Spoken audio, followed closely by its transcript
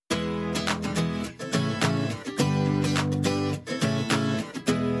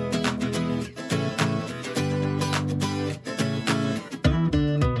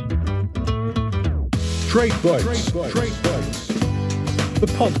Trade Bites. The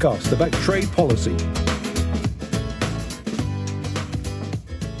podcast about trade policy.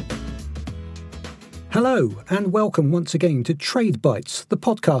 Hello and welcome once again to Trade Bites, the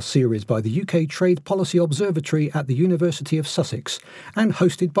podcast series by the UK Trade Policy Observatory at the University of Sussex and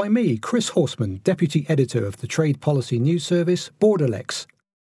hosted by me, Chris Horseman, Deputy Editor of the Trade Policy News Service, Borderlex.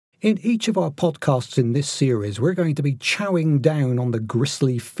 In each of our podcasts in this series, we're going to be chowing down on the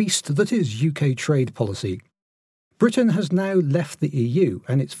grisly feast that is UK trade policy. Britain has now left the EU,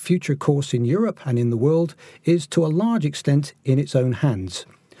 and its future course in Europe and in the world is to a large extent in its own hands.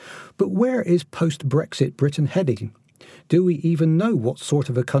 But where is post-Brexit Britain heading? Do we even know what sort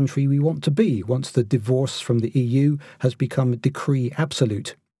of a country we want to be once the divorce from the EU has become decree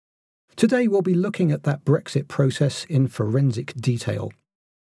absolute? Today we'll be looking at that Brexit process in forensic detail.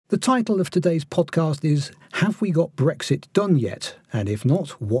 The title of today's podcast is Have We Got Brexit Done Yet? And if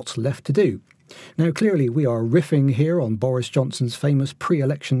not, what's left to do? Now clearly we are riffing here on Boris Johnson's famous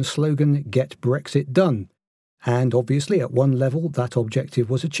pre-election slogan, Get Brexit Done. And obviously at one level that objective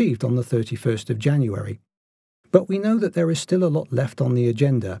was achieved on the 31st of January. But we know that there is still a lot left on the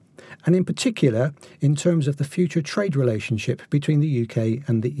agenda, and in particular in terms of the future trade relationship between the UK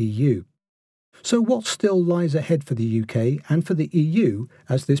and the EU. So what still lies ahead for the UK and for the EU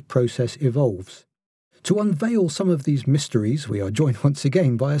as this process evolves? To unveil some of these mysteries, we are joined once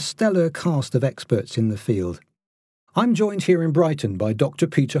again by a stellar cast of experts in the field. I'm joined here in Brighton by Dr.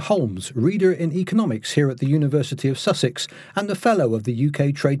 Peter Holmes, Reader in Economics here at the University of Sussex and a Fellow of the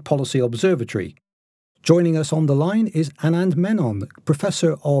UK Trade Policy Observatory. Joining us on the line is Anand Menon,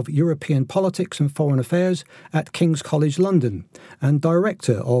 Professor of European Politics and Foreign Affairs at King's College London and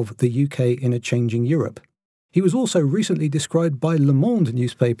Director of the UK in a Changing Europe. He was also recently described by Le Monde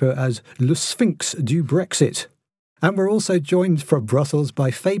newspaper as Le Sphinx du Brexit. And we're also joined from Brussels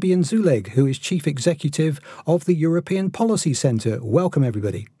by Fabian Zuleg, who is Chief Executive of the European Policy Centre. Welcome,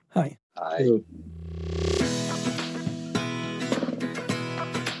 everybody. Hi. Hi. Hello.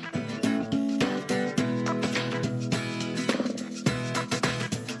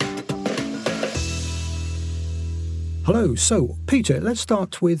 Hello. So, Peter, let's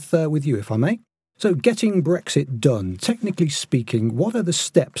start with you, if I may. So, getting Brexit done, technically speaking, what are the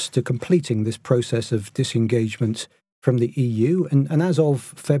steps to completing this process of disengagement from the EU? And as of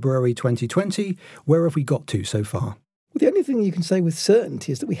February 2020, where have we got to so far? Well, the only thing you can say with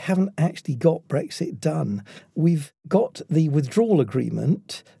certainty is that we haven't actually got Brexit done. We've got the withdrawal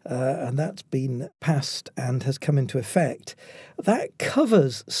agreement, and that's been passed and has come into effect. That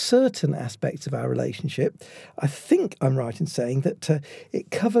covers certain aspects of our relationship. I think I'm right in saying that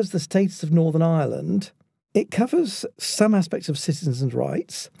it covers the status of Northern Ireland. It covers some aspects of citizens'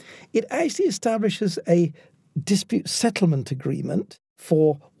 rights. It actually establishes a dispute settlement agreement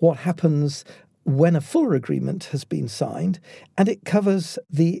for what happens when a fuller agreement has been signed, and it covers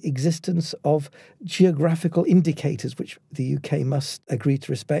the existence of geographical indicators, which the UK must agree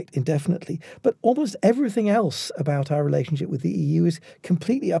to respect indefinitely. But almost everything else about our relationship with the EU is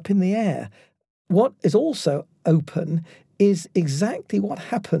completely up in the air. What is also open is exactly what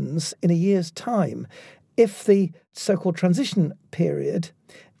happens in a year's time. If the so-called transition period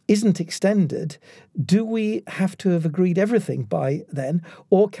isn't extended, do we have to have agreed everything by then,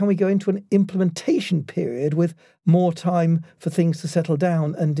 or can we go into an implementation period with more time for things to settle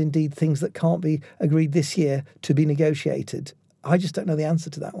down and indeed things that can't be agreed this year to be negotiated? I just don't know the answer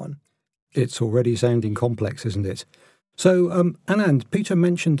to that one. It's already sounding complex, isn't it? So, Anand, Peter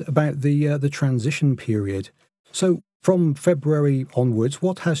mentioned about the transition period. So, from February onwards,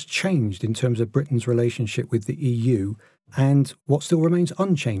 what has changed in terms of Britain's relationship with the EU and what still remains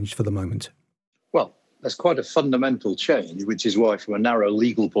unchanged for the moment? Well, there's quite a fundamental change, which is why, from a narrow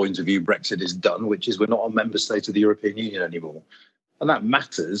legal point of view, Brexit is done, which is we're not a member state of the European Union anymore. And that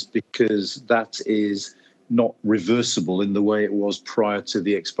matters because that is not reversible in the way it was prior to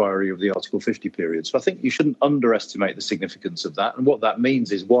the expiry of the Article 50 period. So I think you shouldn't underestimate the significance of that. And what that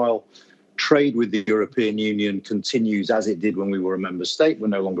means is while trade with the European Union continues as it did when we were a member state, we're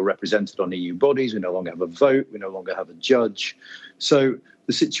no longer represented on EU bodies, we no longer have a vote, we no longer have a judge. So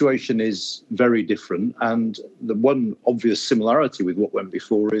the situation is very different. And the one obvious similarity with what went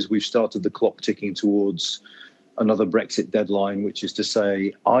before is we've started the clock ticking towards another Brexit deadline, which is to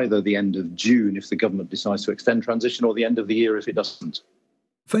say either the end of June if the government decides to extend transition or the end of the year if it doesn't.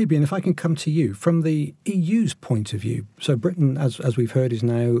 Fabian, if I can come to you, from the EU's point of view, so Britain, as we've heard, is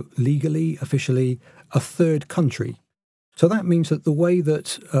now legally, officially, a third country. So that means that the way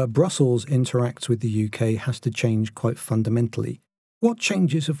that Brussels interacts with the UK has to change quite fundamentally. What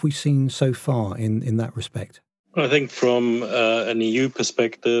changes have we seen so far in that respect? I think from an EU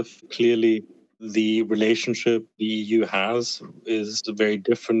perspective, clearly the relationship the EU has is very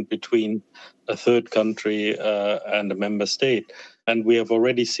different between a third country and a member state. And we have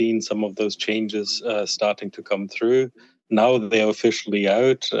already seen some of those changes starting to come through. Now they're officially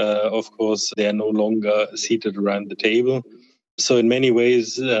out. Of course, they are no longer seated around the table. So in many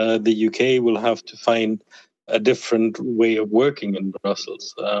ways, the UK will have to find a different way of working in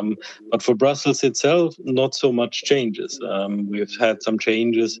Brussels. But for Brussels itself, not so much changes. We've had some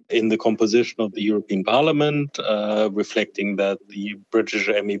changes in the composition of the European Parliament, reflecting that the British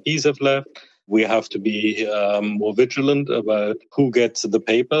MEPs have left. We have to be more vigilant about who gets the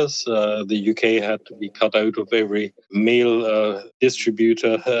papers. The UK had to be cut out of every mail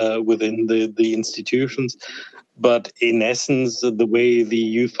distributor within the institutions. But in essence, the way the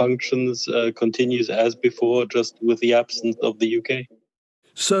EU functions continues as before, just with the absence of the UK.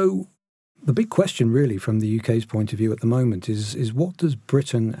 So the big question really from the UK's point of view at the moment is what does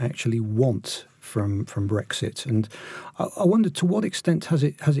Britain actually want from Brexit? And I wonder, to what extent has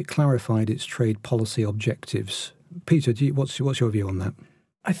it clarified its trade policy objectives? Peter, what's your view on that?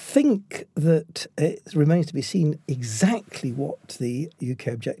 I think that it remains to be seen exactly what the UK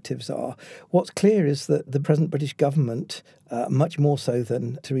objectives are. What's clear is that the present British government, much more so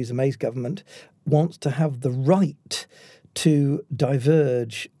than Theresa May's government, wants to have the right to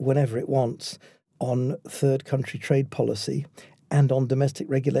diverge whenever it wants on third country trade policy and on domestic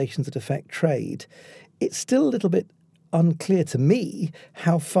regulations that affect trade. It's still a little bit unclear to me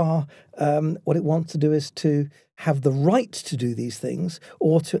how far what it wants to do is to have the right to do these things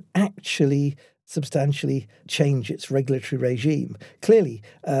or to actually substantially change its regulatory regime. Clearly,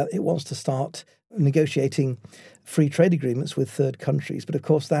 it wants to start negotiating free trade agreements with third countries, but of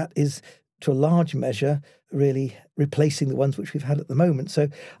course that is to a large measure really replacing the ones which we've had at the moment. So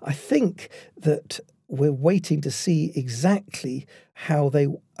I think that we're waiting to see exactly how they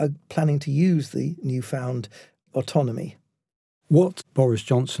are planning to use the newfound autonomy. What Boris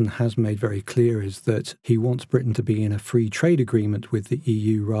Johnson has made very clear is that he wants Britain to be in a free trade agreement with the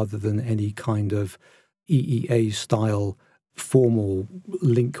EU rather than any kind of EEA-style formal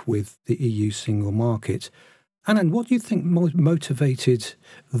link with the EU single market. Anand, what do you think motivated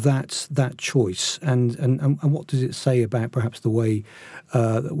that choice, and what does it say about perhaps the way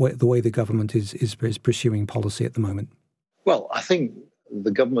the government is pursuing policy at the moment? Well, I think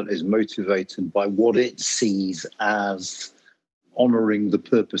the government is motivated by what it sees as honouring the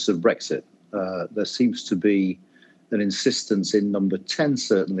purpose of Brexit. There seems to be an insistence in number 10,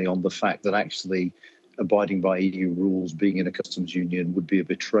 certainly, on the fact that actually abiding by EU rules, being in a customs union, would be a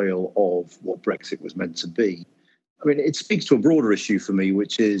betrayal of what Brexit was meant to be. I mean, it speaks to a broader issue for me,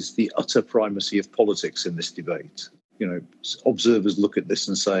 which is the utter primacy of politics in this debate. You know, observers look at this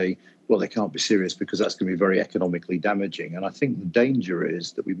and say, well, they can't be serious because that's going to be very economically damaging. And I think the danger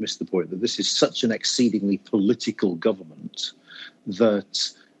is that we've missed the point that this is such an exceedingly political government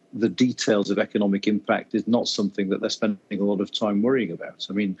that the details of economic impact is not something that they're spending a lot of time worrying about.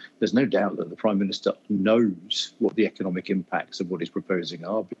 I mean, there's no doubt that the Prime Minister knows what the economic impacts of what he's proposing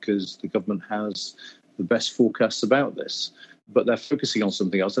are because the government has the best forecasts about this. But they're focusing on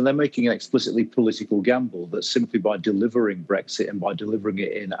something else, and they're making an explicitly political gamble that simply by delivering Brexit and by delivering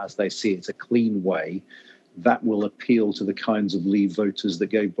it in, as they see it, a clean way, that will appeal to the kinds of Leave voters that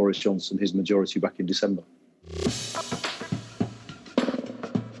gave Boris Johnson his majority back in December.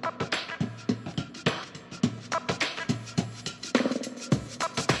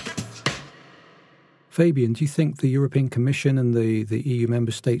 Fabian, do you think the European Commission and the EU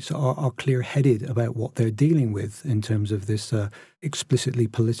member states are clear-headed about what they're dealing with in terms of this explicitly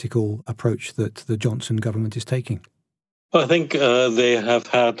political approach that the Johnson government is taking? I think they have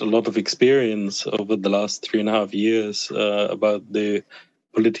had a lot of experience over the last 3.5 years about the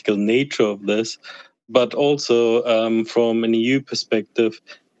political nature of this, but also from an EU perspective,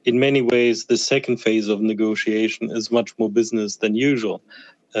 in many ways, the second phase of negotiation is much more business than usual.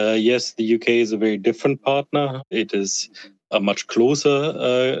 Yes, the UK is a very different partner. It is a much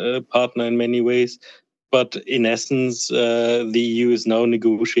closer partner in many ways. But in essence, the EU is now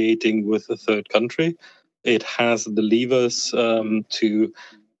negotiating with a third country. It has the levers to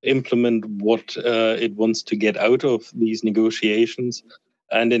implement what it wants to get out of these negotiations.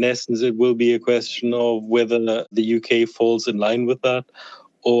 And in essence, it will be a question of whether the UK falls in line with that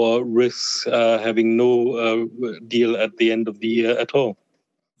or risks having no deal at the end of the year at all.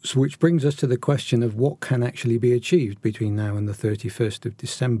 So which brings us to the question of what can actually be achieved between now and the 31st of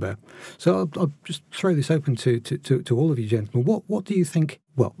December. So I'll just throw this open to all of you gentlemen. What do you think?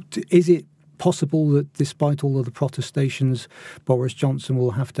 Well, is it possible that despite all of the protestations, Boris Johnson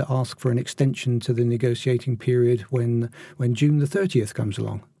will have to ask for an extension to the negotiating period when June the 30th comes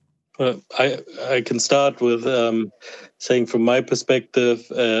along? I can start with saying from my perspective,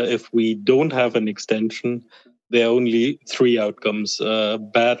 if we don't have an extension, there are only three outcomes,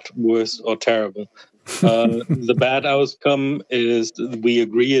 bad, worse, or terrible. The bad outcome is we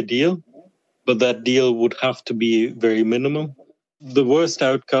agree a deal, but that deal would have to be very minimal. The worst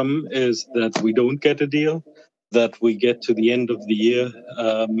outcome is that we don't get a deal, that we get to the end of the year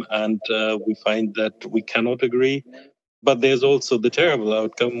and we find that we cannot agree. But there's also the terrible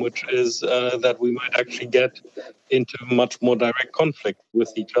outcome, which is that we might actually get into much more direct conflict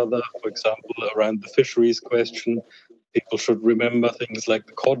with each other. For example, around the fisheries question, people should remember things like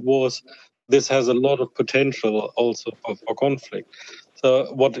the Cod Wars. This has a lot of potential also for conflict.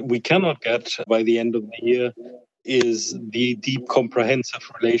 So what we cannot get by the end of the year is the deep comprehensive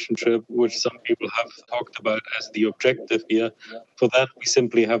relationship, which some people have talked about as the objective here. For that, we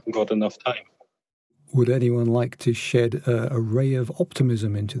simply haven't got enough time. Would anyone like to shed a ray of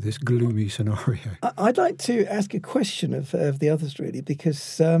optimism into this gloomy scenario? I'd like to ask a question of the others, really,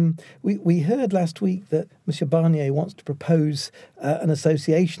 because we heard last week that Monsieur Barnier wants to propose an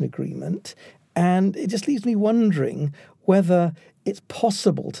association agreement, and it just leaves me wondering whether it's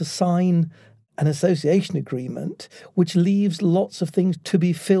possible to sign an association agreement which leaves lots of things to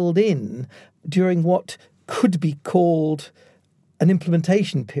be filled in during what could be called an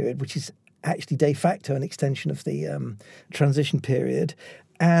implementation period, which is actually de facto an extension of the transition period.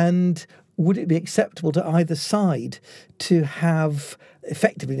 And would it be acceptable to either side to have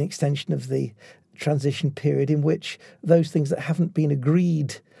effectively an extension of the transition period in which those things that haven't been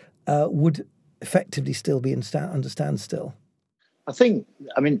agreed would effectively still be under standstill?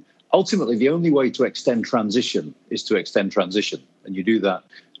 Ultimately, the only way to extend transition is to extend transition. And you do that.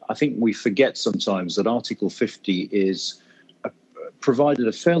 I think we forget sometimes that Article 50 is provided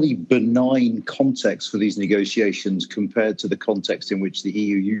a fairly benign context for these negotiations compared to the context in which the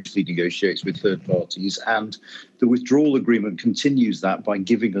EU usually negotiates with third parties. And the withdrawal agreement continues that by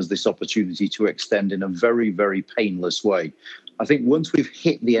giving us this opportunity to extend in a very, very painless way. I think once we've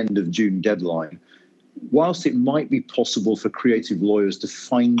hit the end of June deadline, whilst it might be possible for creative lawyers to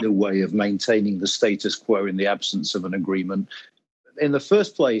find a way of maintaining the status quo in the absence of an agreement, in the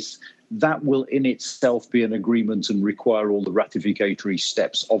first place, that will in itself be an agreement and require all the ratificatory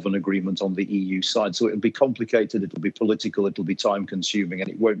steps of an agreement on the EU side. So it'll be complicated, it'll be political, it'll be time consuming, and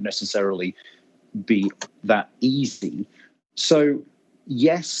it won't necessarily be that easy. So,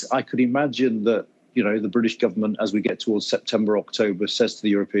 yes, I could imagine that, the British government, as we get towards September, October, says to the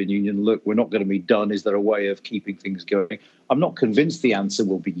European Union, look, we're not going to be done. Is there a way of keeping things going? I'm not convinced the answer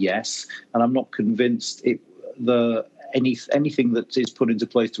will be yes, and I'm not convinced anything that is put into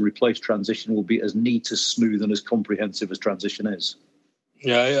place to replace transition will be as neat, as smooth, and as comprehensive as transition is.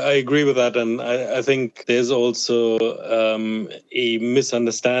 Yeah, I agree with that. And I think there's also a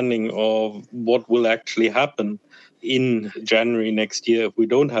misunderstanding of what will actually happen in January next year if we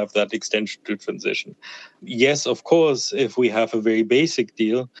don't have that extension to transition. Yes, of course, if we have a very basic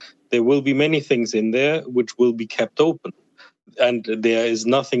deal, there will be many things in there which will be kept open. And there is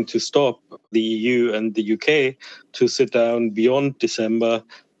nothing to stop the EU and the UK to sit down beyond December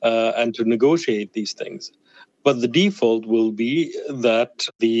and to negotiate these things. But the default will be that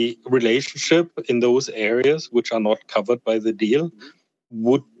the relationship in those areas which are not covered by the deal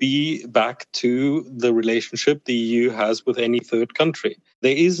would be back to the relationship the EU has with any third country.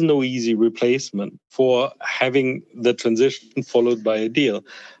 There is no easy replacement for having the transition followed by a deal.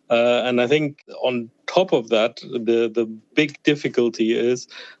 And I think on top of that, the big difficulty is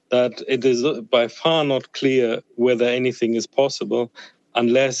that it is by far not clear whether anything is possible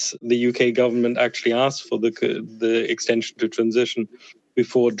unless the UK government actually asks for the extension to transition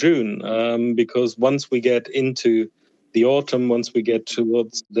before June. Because once we get into the autumn, once we get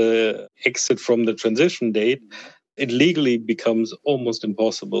towards the exit from the transition date, it legally becomes almost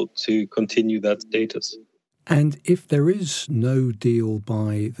impossible to continue that status. And if there is no deal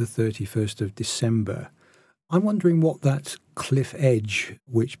by the 31st of December, I'm wondering what that cliff edge,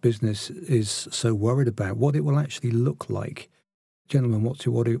 which business is so worried about, what it will actually look like. Gentlemen, what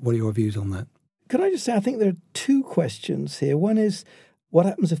are your views on that? Can I just say, I think there are two questions here. One is, what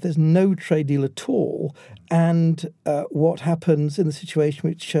happens if there's no trade deal at all? And what happens in the situation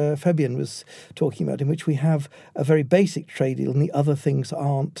which Fabian was talking about, in which we have a very basic trade deal and the other things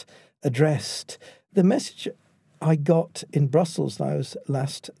aren't addressed? The message I got in Brussels when I was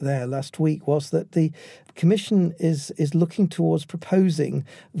last week was that the Commission is looking towards proposing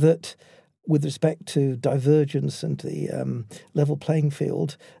that, with respect to divergence and the level playing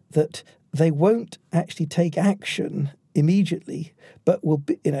field, that they won't actually take action immediately, but will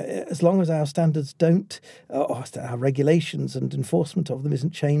be, as long as our standards don't, or our regulations and enforcement of them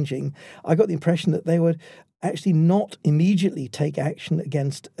isn't changing, I got the impression that they would actually not immediately take action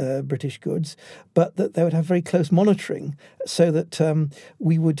against British goods, but that they would have very close monitoring so that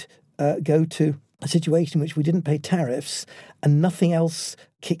we would go to a situation in which we didn't pay tariffs and nothing else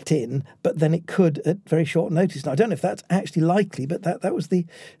kicked in, but then it could at very short notice. Now, I don't know if that's actually likely, but that was the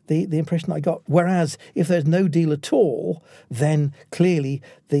impression I got. Whereas if there's no deal at all, then clearly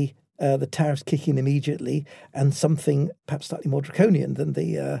the tariffs kick in immediately, and something perhaps slightly more draconian than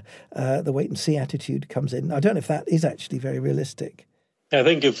the wait and see attitude comes in. I don't know if that is actually very realistic. I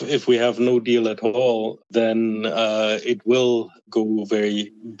think if we have no deal at all, then it will go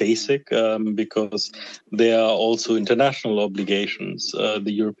very basic because there are also international obligations the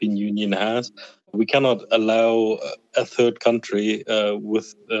European Union has. We cannot allow a third country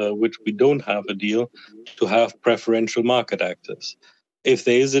with which we don't have a deal to have preferential market access. If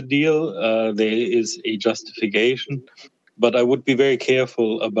there is a deal, there is a justification, but I would be very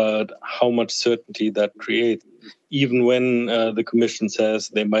careful about how much certainty that creates. Even when the Commission says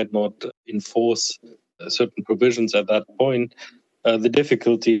they might not enforce certain provisions at that point, the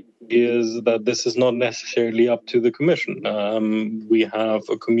difficulty is that this is not necessarily up to the Commission. We have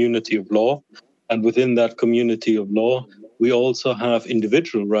a community of law, and within that community of law, we also have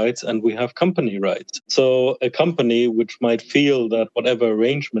individual rights and we have company rights. So a company which might feel that whatever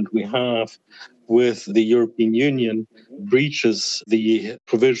arrangement we have with the European Union breaches the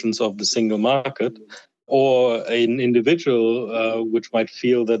provisions of the single market, or an individual which might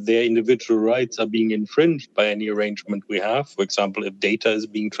feel that their individual rights are being infringed by any arrangement we have, for example, if data is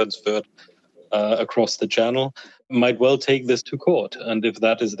being transferred across the channel, might well take this to court. And if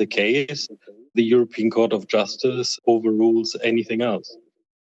that is the case, the European Court of Justice overrules anything else.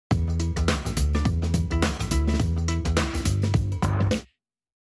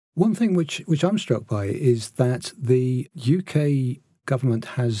 One thing which I'm struck by is that the UK government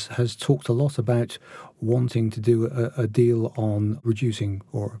has talked a lot about wanting to do a deal on reducing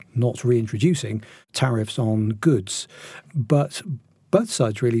or not reintroducing tariffs on goods. But both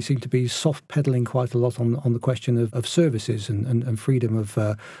sides really seem to be soft-pedaling quite a lot on the question of services and freedom of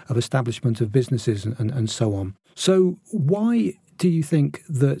establishment of businesses and so on. So why do you think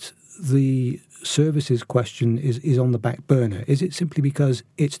that the services question is on the back burner? Is it simply because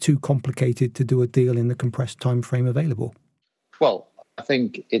it's too complicated to do a deal in the compressed time frame available? Well, I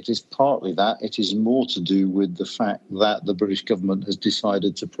think it is partly that. It is more to do with the fact that the British government has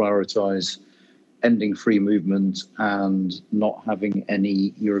decided to prioritise ending free movement and not having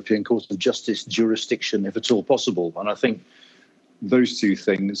any European Court of Justice jurisdiction, if at all possible. And I think those two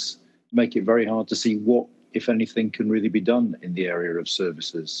things make it very hard to see what, if anything, can really be done in the area of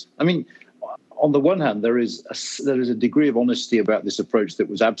services. I mean, on the one hand, there is a degree of honesty about this approach that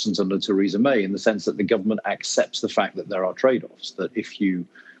was absent under Theresa May, in the sense that the government accepts the fact that there are trade-offs, that if you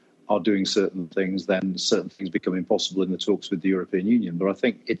are doing certain things, then certain things become impossible in the talks with the European Union. But I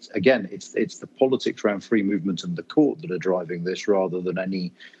think it's the politics around free movement and the court that are driving this, rather than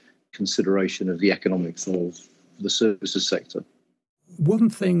any consideration of the economics of the services sector. One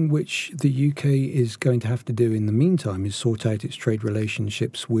thing which the UK is going to have to do in the meantime is sort out its trade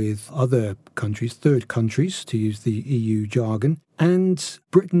relationships with other countries, third countries, to use the EU jargon. And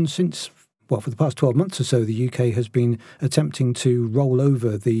Britain, for the past 12 months or so, the UK has been attempting to roll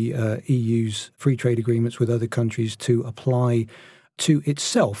over the EU's free trade agreements with other countries to apply to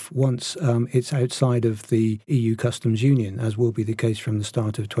itself once it's outside of the EU customs union, as will be the case from the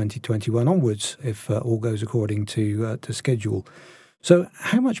start of 2021 onwards, if all goes according to schedule. So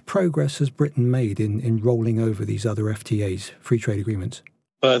how much progress has Britain made in rolling over these other FTAs, free trade agreements?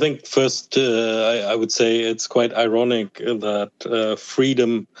 Well, I think first, I would say it's quite ironic that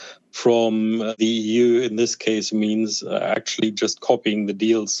freedom from the EU in this case means actually just copying the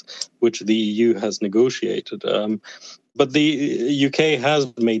deals which the EU has negotiated. But the UK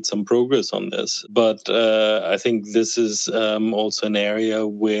has made some progress on this. But I think this is also an area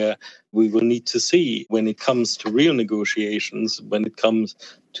where we will need to see, when it comes to real negotiations, when it comes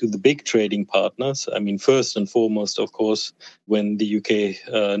to the big trading partners. I mean, first and foremost, of course, when the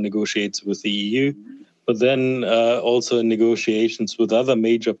UK negotiates with the EU, but then also in negotiations with other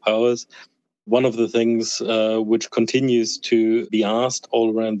major powers. One of the things which continues to be asked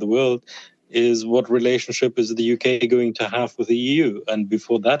all around the world is what relationship is the UK going to have with the EU? And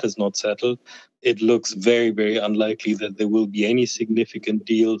before that is not settled, it looks very, very unlikely that there will be any significant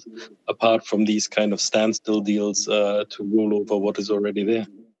deals apart from these kind of standstill deals to roll over what is already there.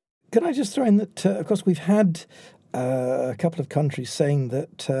 Can I just throw in that, of course, we've had a couple of countries saying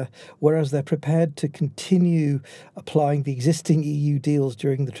that whereas they're prepared to continue applying the existing EU deals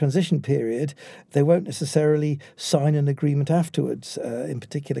during the transition period, they won't necessarily sign an agreement afterwards, in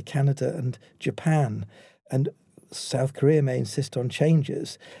particular Canada and Japan. And South Korea may insist on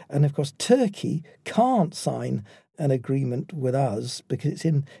changes. And of course, Turkey can't sign an agreement with us because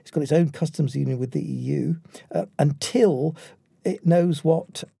it's got its own customs union with the EU until it knows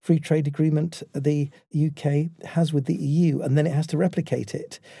what free trade agreement the UK has with the EU, and then it has to replicate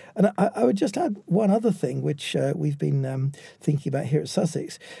it. And I would just add one other thing, which we've been thinking about here at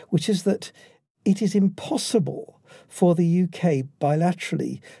Sussex, which is that it is impossible for the UK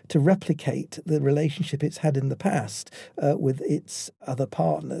bilaterally to replicate the relationship it's had in the past with its other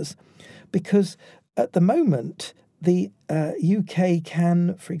partners, because at the moment the UK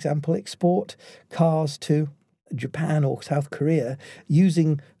can, for example, export cars to Japan or South Korea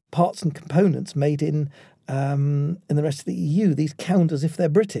using parts and components made in the rest of the EU. These count as if they're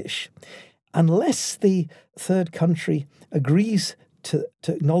British. Unless the third country agrees to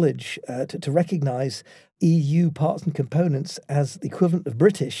acknowledge, to recognise EU parts and components as the equivalent of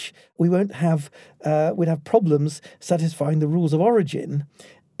British, we'd have problems satisfying the rules of origin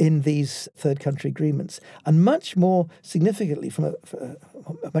in these third country agreements. And much more significantly, from a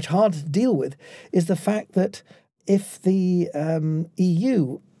much harder to deal with, is the fact that if the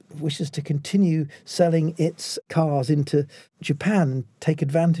EU wishes to continue selling its cars into Japan and take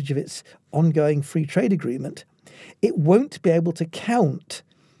advantage of its ongoing free trade agreement, it won't be able to count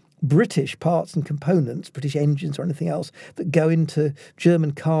British parts and components, British engines or anything else that go into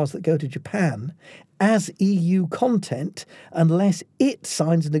German cars that go to Japan as EU content unless it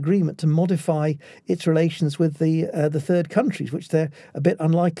signs an agreement to modify its relations with the third countries, which they're a bit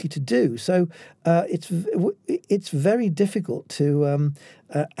unlikely to do. So it's very difficult to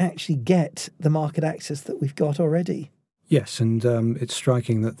actually get the market access that we've got already. Yes, and it's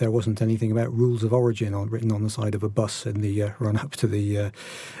striking that there wasn't anything about rules of origin written on the side of a bus in the run-up to the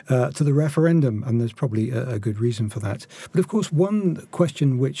referendum, and there's probably a good reason for that. But of course, one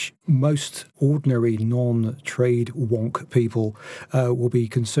question which most ordinary non-trade wonk people will be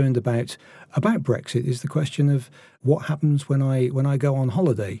concerned about Brexit is the question of what happens when I go on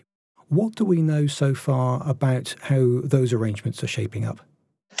holiday. What do we know so far about how those arrangements are shaping up?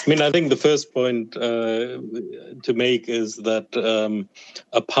 I mean, I think the first point to make is that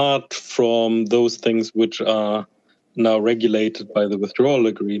apart from those things which are now regulated by the withdrawal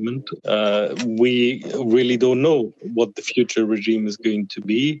agreement, we really don't know what the future regime is going to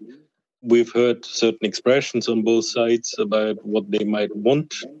be. We've heard certain expressions on both sides about what they might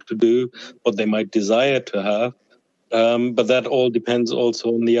want to do, what they might desire to have. But that all depends also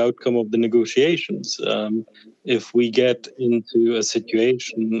on the outcome of the negotiations. If we get into a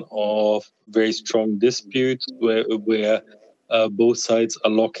situation of very strong disputes where both sides are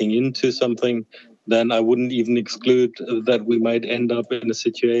locking into something, then I wouldn't even exclude that we might end up in a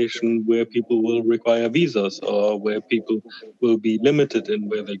situation where people will require visas or where people will be limited in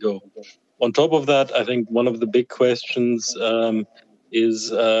where they go. On top of that, I think one of the big questions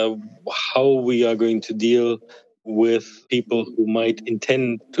is how we are going to deal with people who might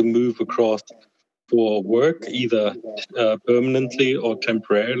intend to move across for work, either permanently or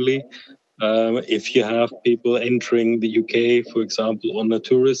temporarily. If you have people entering the UK, for example, on a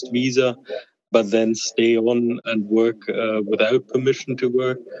tourist visa, but then stay on and work without permission to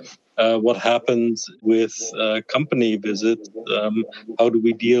work, what happens with company visits? How do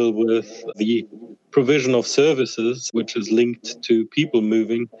we deal with the provision of services, which is linked to people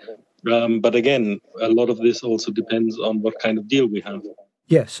moving? But again, a lot of this also depends on what kind of deal we have.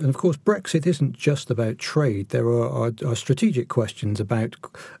 Yes, and of course, Brexit isn't just about trade. There are strategic questions about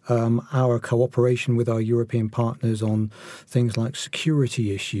our cooperation with our European partners on things like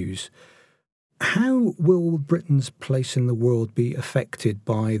security issues. How will Britain's place in the world be affected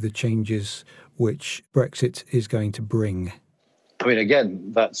by the changes which Brexit is going to bring? I mean,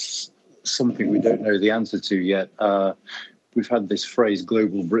 again, that's something we don't know the answer to yet. We've had this phrase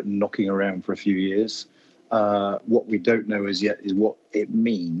 "Global Britain" knocking around for a few years. What we don't know as yet is what it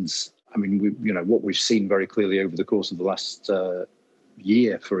means. I mean, what we've seen very clearly over the course of the last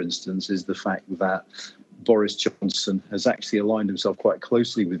year, for instance, is the fact that Boris Johnson has actually aligned himself quite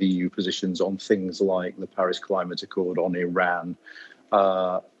closely with EU positions on things like the Paris Climate Accord, on Iran.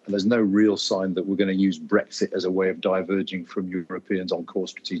 And there's no real sign that we're going to use Brexit as a way of diverging from Europeans on core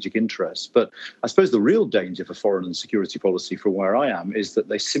strategic interests. But I suppose the real danger for foreign and security policy from where I am is that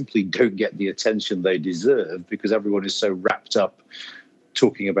they simply don't get the attention they deserve because everyone is so wrapped up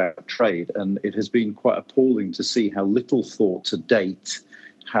talking about trade. And it has been quite appalling to see how little thought to date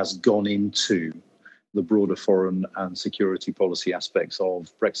has gone into the broader foreign and security policy aspects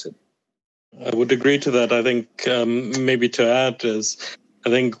of Brexit. I would agree to that. I think maybe to add is, I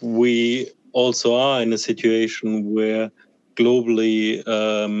think we also are in a situation where globally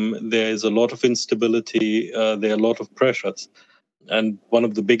there is a lot of instability, there are a lot of pressures. And one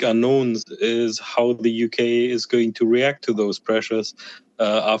of the big unknowns is how the UK is going to react to those pressures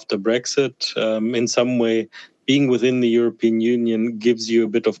after Brexit. In some way, being within the European Union gives you a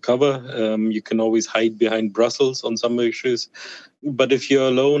bit of cover. You can always hide behind Brussels on some issues. But if you're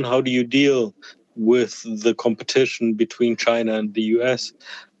alone, how do you deal with the competition between China and the US?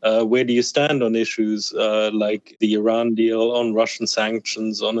 Where do you stand on issues like the Iran deal, on Russian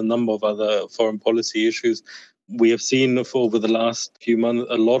sanctions, on a number of other foreign policy issues? We have seen over the last few months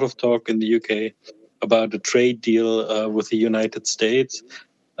a lot of talk in the UK about a trade deal with the United States.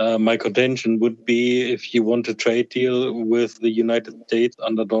 My contention would be, if you want a trade deal with the United States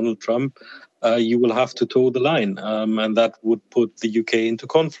under Donald Trump, you will have to toe the line. And that would put the UK into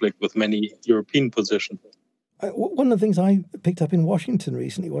conflict with many European positions. One of the things I picked up in Washington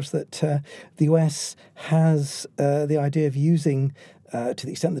recently was that the US has the idea of using, to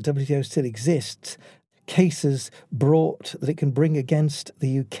the extent the WTO still exists, cases brought that it can bring against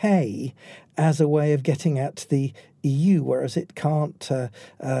the UK as a way of getting at the EU, whereas it can't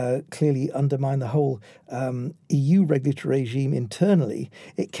clearly undermine the whole EU regulatory regime internally.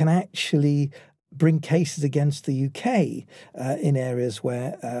 It can actually bring cases against the UK in areas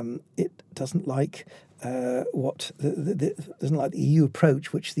where it doesn't like doesn't like the EU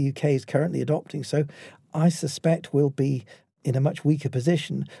approach, which the UK is currently adopting. So I suspect we'll be in a much weaker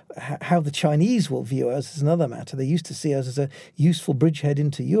position. How the Chinese will view us is another matter. They used to see us as a useful bridgehead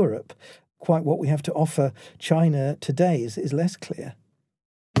into Europe. Quite what we have to offer China today is less clear.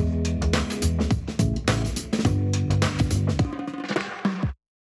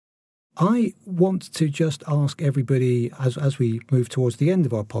 I want to just ask everybody, as we move towards the end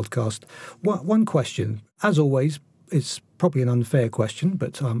of our podcast, one question. As always, it's probably an unfair question,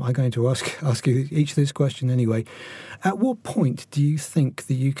 but I'm going to ask you each this question anyway. At what point do you think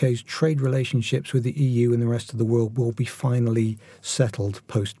the UK's trade relationships with the EU and the rest of the world will be finally settled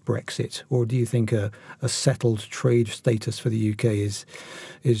post-Brexit? Or do you think a settled trade status for the UK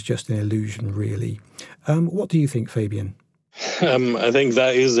is just an illusion, really? What do you think, Fabian? I think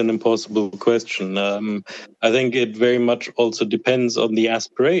that is an impossible question. I think it very much also depends on the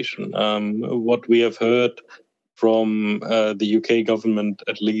aspiration. What we have heard from the UK government,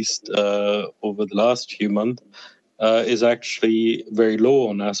 at least over the last few months, is actually very low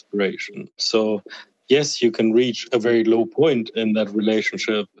on aspiration. So, yes, you can reach a very low point in that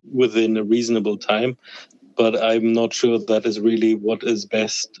relationship within a reasonable time, but I'm not sure that is really what is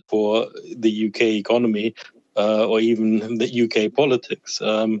best for the UK economy or even the UK politics.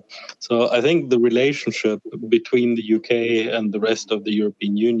 So I think the relationship between the UK and the rest of the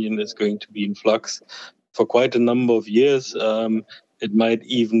European Union is going to be in flux for quite a number of years. It might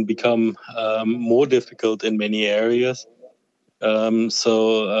even become more difficult in many areas.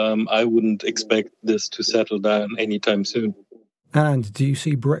 So I wouldn't expect this to settle down anytime soon. And do you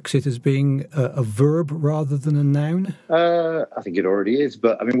see Brexit as being a verb rather than a noun? I think it already is.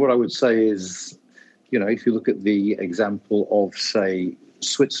 But I mean, what I would say is, you know, if you look at the example of, say,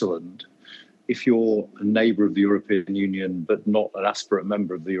 Switzerland, if you're a neighbour of the European Union but not an aspirant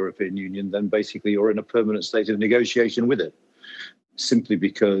member of the European Union, then basically you're in a permanent state of negotiation with it, simply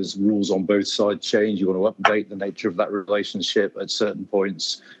because rules on both sides change. You want to update the nature of that relationship at certain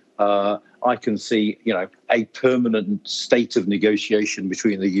points. I can see, you know, a permanent state of negotiation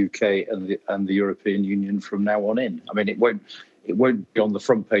between the UK and the European Union from now on in. I mean, it won't be on the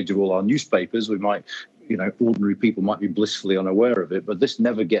front page of all our newspapers. We might, you know, ordinary people might be blissfully unaware of it, but this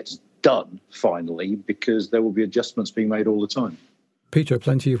never gets done finally because there will be adjustments being made all the time. Peter,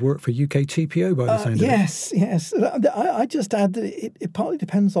 plenty of work for UK TPO by the sound of it. Yes. I just add that it partly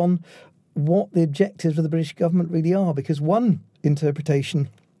depends on what the objectives of the British government really are, because one interpretation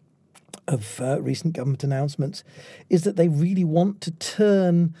of recent government announcements is that they really want to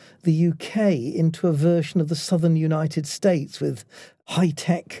turn the UK into a version of the southern United States with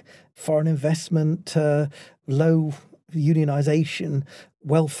high-tech foreign investment, low unionisation,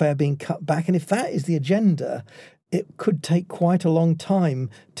 welfare being cut back. And if that is the agenda, it could take quite a long time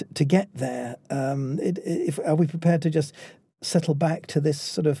to get there. Are we prepared to just settle back to this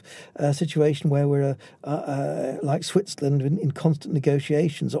sort of situation where we're like Switzerland in constant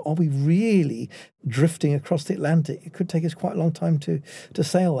negotiations? Or are we really drifting across the Atlantic? It could take us quite a long time to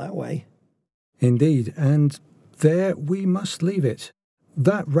sail that way. Indeed. And there we must leave it.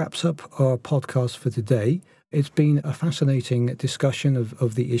 That wraps up our podcast for today. It's been a fascinating discussion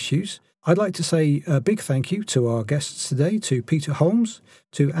of the issues. I'd like to say a big thank you to our guests today, to Peter Holmes,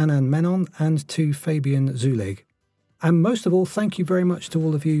 to Anand Menon, and to Fabian Zuleg. And most of all, thank you very much to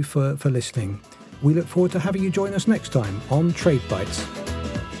all of you for listening. We look forward to having you join us next time on Trade Bites.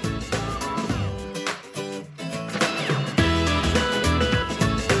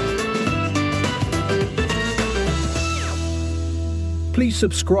 Please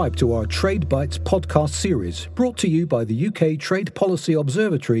subscribe to our Trade Bites podcast series, brought to you by the UK Trade Policy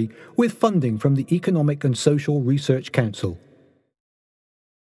Observatory with funding from the Economic and Social Research Council.